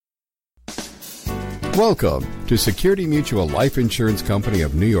Welcome to Security Mutual Life Insurance Company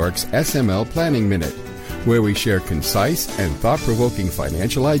of New York's SML Planning Minute, where we share concise and thought-provoking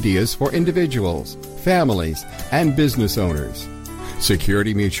financial ideas for individuals, families, and business owners.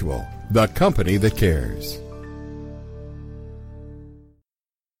 Security Mutual, the company that cares.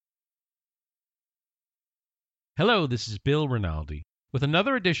 Hello, this is Bill Rinaldi with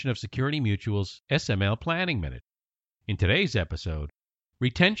another edition of Security Mutual's SML Planning Minute. In today's episode,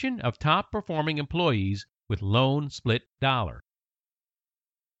 retention of top-performing employees with Loan Split Dollar.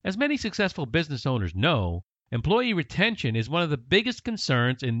 As many successful business owners know, employee retention is one of the biggest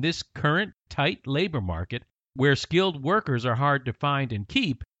concerns in this current tight labor market where skilled workers are hard to find and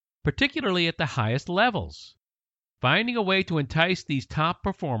keep, particularly at the highest levels. Finding a way to entice these top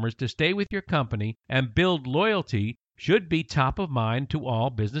performers to stay with your company and build loyalty should be top of mind to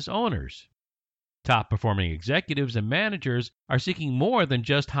all business owners. Top-performing executives and managers are seeking more than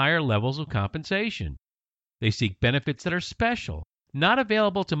just higher levels of compensation. They seek benefits that are special, not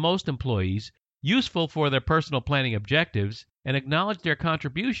available to most employees, useful for their personal planning objectives, and acknowledge their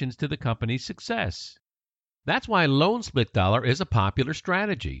contributions to the company's success. That's why Loan Split Dollar is a popular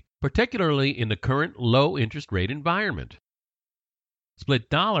strategy, particularly in the current low interest rate environment. Split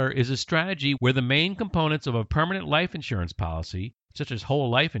Dollar is a strategy where the main components of a permanent life insurance policy, such as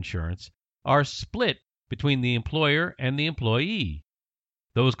whole life insurance, are split between the employer and the employee.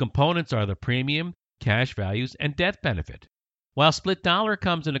 Those components are the premium, cash values, and death benefit. While Split Dollar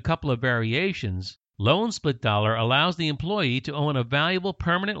comes in a couple of variations, Loan Split Dollar allows the employee to own a valuable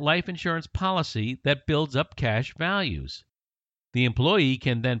permanent life insurance policy that builds up cash values. The employee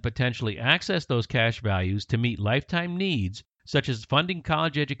can then potentially access those cash values to meet lifetime needs, such as funding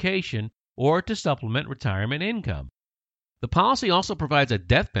college education or to supplement retirement income. The policy also provides a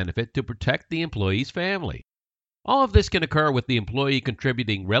death benefit to protect the employee's family. All of this can occur with the employee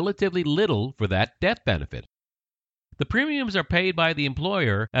contributing relatively little for that death benefit. The premiums are paid by the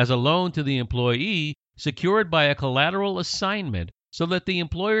employer as a loan to the employee, secured by a collateral assignment so that the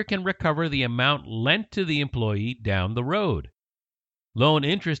employer can recover the amount lent to the employee down the road. Loan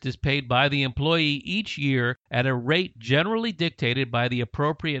interest is paid by the employee each year at a rate generally dictated by the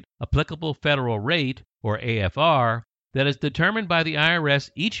appropriate applicable federal rate, or AFR, that is determined by the IRS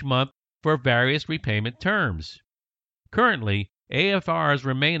each month for various repayment terms. Currently, AFRs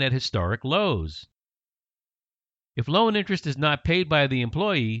remain at historic lows. If loan interest is not paid by the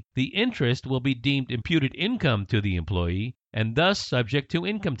employee, the interest will be deemed imputed income to the employee and thus subject to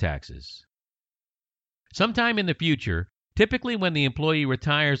income taxes. Sometime in the future, typically when the employee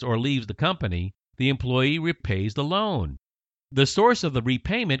retires or leaves the company, the employee repays the loan. The source of the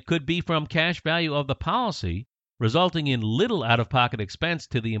repayment could be from cash value of the policy, resulting in little out-of-pocket expense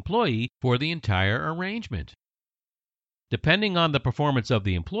to the employee for the entire arrangement. Depending on the performance of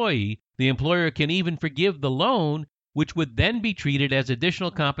the employer can even forgive the loan, which would then be treated as additional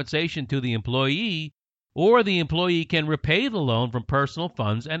compensation to the employee, or the employee can repay the loan from personal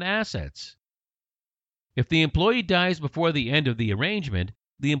funds and assets. If the employee dies before the end of the arrangement,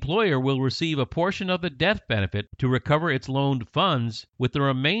 the employer will receive a portion of the death benefit to recover its loaned funds, with the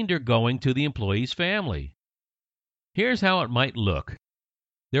remainder going to the employee's family. Here's how it might look.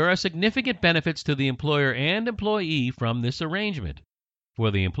 There are significant benefits to the employer and employee from this arrangement.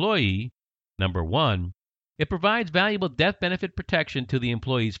 For the employee, number one, it provides valuable death benefit protection to the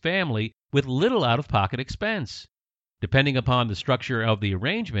employee's family with little out-of-pocket expense. Depending upon the structure of the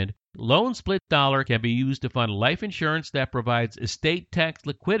arrangement, Loan Split Dollar can be used to fund life insurance that provides estate tax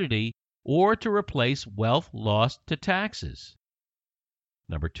liquidity or to replace wealth lost to taxes.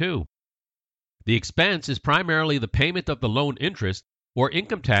 Number two, the expense is primarily the payment of the loan interest or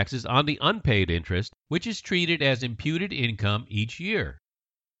income taxes on the unpaid interest, which is treated as imputed income each year.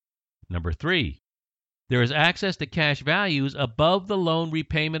 Number three, there is access to cash values above the loan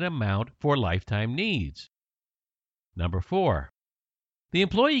repayment amount for lifetime needs. Number four, the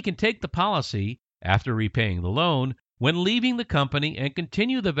employee can take the policy, after repaying the loan, when leaving the company and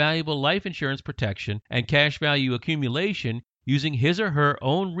continue the valuable life insurance protection and cash value accumulation using his or her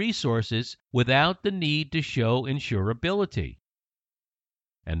own resources without the need to show insurability.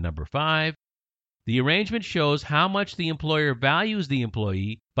 And number five, the arrangement shows how much the employer values the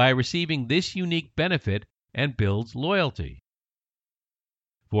employee by receiving this unique benefit and builds loyalty.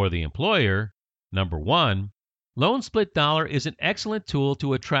 For the employer, number one, Loan Split Dollar is an excellent tool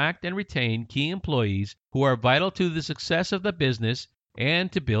to attract and retain key employees who are vital to the success of the business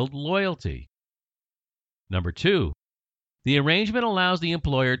and to build loyalty. Number two, the arrangement allows the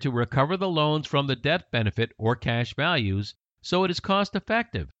employer to recover the loans from the death benefit or cash values, so it is cost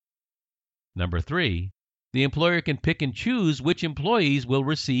effective. Number three, the employer can pick and choose which employees will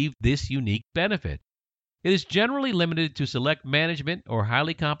receive this unique benefit. It is generally limited to select management or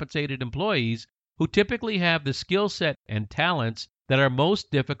highly compensated employees who typically have the skill set and talents that are most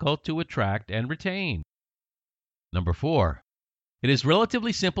difficult to attract and retain. Number 4. It is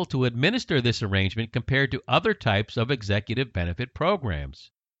relatively simple to administer this arrangement compared to other types of executive benefit programs.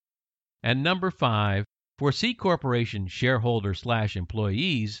 And number 5, for C Corporation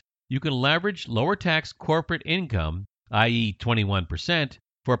shareholder/employees, you can leverage lower tax corporate income, i.e. 21%,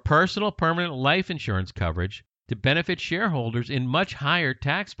 for personal permanent life insurance coverage to benefit shareholders in much higher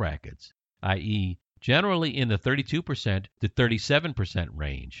tax brackets, i.e. generally in the 32% to 37%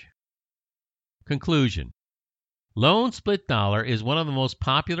 range. Conclusion. Lone Split Dollar is one of the most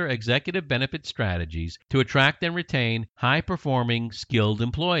popular executive benefit strategies to attract and retain high-performing, skilled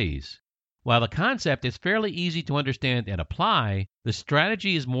employees. While the concept is fairly easy to understand and apply, the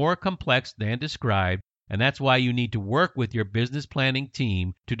strategy is more complex than described, and that's why you need to work with your business planning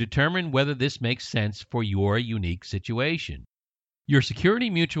team to determine whether this makes sense for your unique situation. Your Security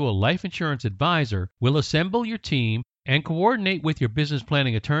Mutual Life Insurance Advisor will assemble your team and coordinate with your business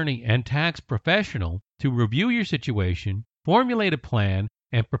planning attorney and tax professional to review your situation, formulate a plan,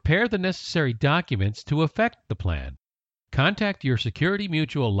 and prepare the necessary documents to effect the plan. Contact your Security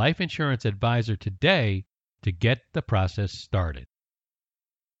Mutual Life Insurance Advisor today to get the process started.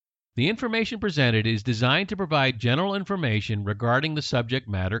 The information presented is designed to provide general information regarding the subject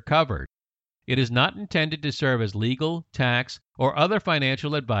matter covered. It is not intended to serve as legal, tax, or other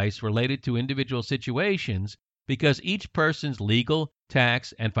financial advice related to individual situations because each person's legal,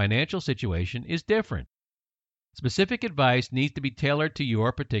 tax, and financial situation is different. Specific advice needs to be tailored to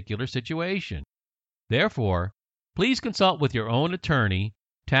your particular situation. Therefore, please consult with your own attorney,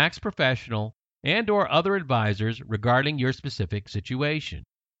 tax professional, and/or other advisors regarding your specific situation.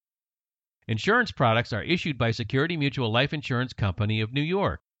 Insurance products are issued by Security Mutual Life Insurance Company of New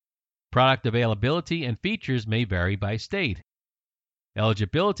York. Product availability and features may vary by state.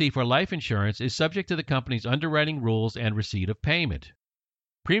 Eligibility for life insurance is subject to the company's underwriting rules and receipt of payment.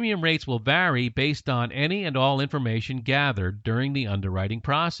 Premium rates will vary based on any and all information gathered during the underwriting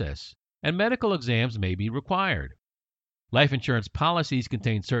process, and medical exams may be required. Life insurance policies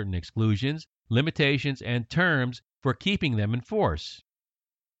contain certain exclusions, limitations, and terms for keeping them in force.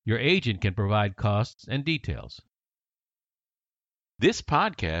 Your agent can provide costs and details. This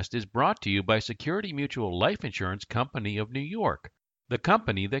podcast is brought to you by Security Mutual Life Insurance Company of New York, the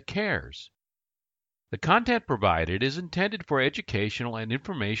company that cares. The content provided is intended for educational and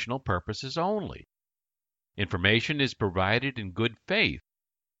informational purposes only. Information is provided in good faith.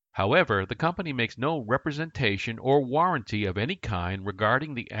 However, the company makes no representation or warranty of any kind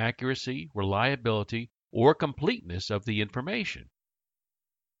regarding the accuracy, reliability, or completeness of the information.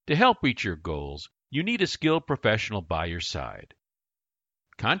 To help reach your goals, you need a skilled professional by your side.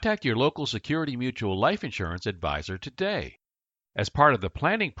 Contact your local Security Mutual Life Insurance Advisor today. As part of the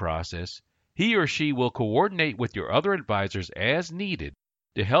planning process, he or she will coordinate with your other advisors as needed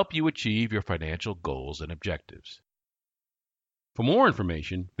to help you achieve your financial goals and objectives. For more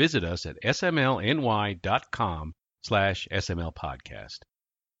information, visit us at smlny.com/smlpodcast.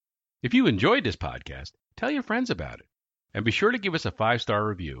 If you enjoyed this podcast, tell your friends about it, and be sure to give us a 5-star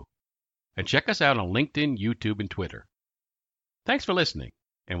review. And check us out on LinkedIn, YouTube, and Twitter. Thanks for listening,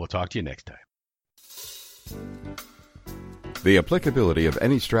 and we'll talk to you next time. The applicability of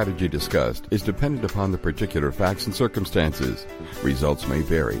any strategy discussed is dependent upon the particular facts and circumstances. Results may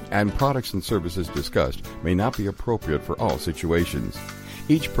vary, and products and services discussed may not be appropriate for all situations.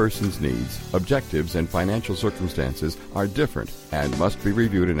 Each person's needs, objectives, and financial circumstances are different and must be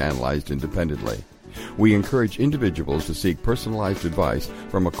reviewed and analyzed independently. We encourage individuals to seek personalized advice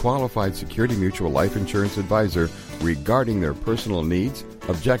from a qualified Security Mutual Life Insurance Advisor regarding their personal needs,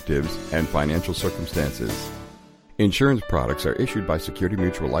 objectives, and financial circumstances. Insurance products are issued by Security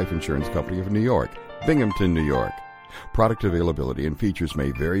Mutual Life Insurance Company of New York, Binghamton, New York. Product availability and features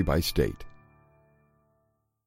may vary by state.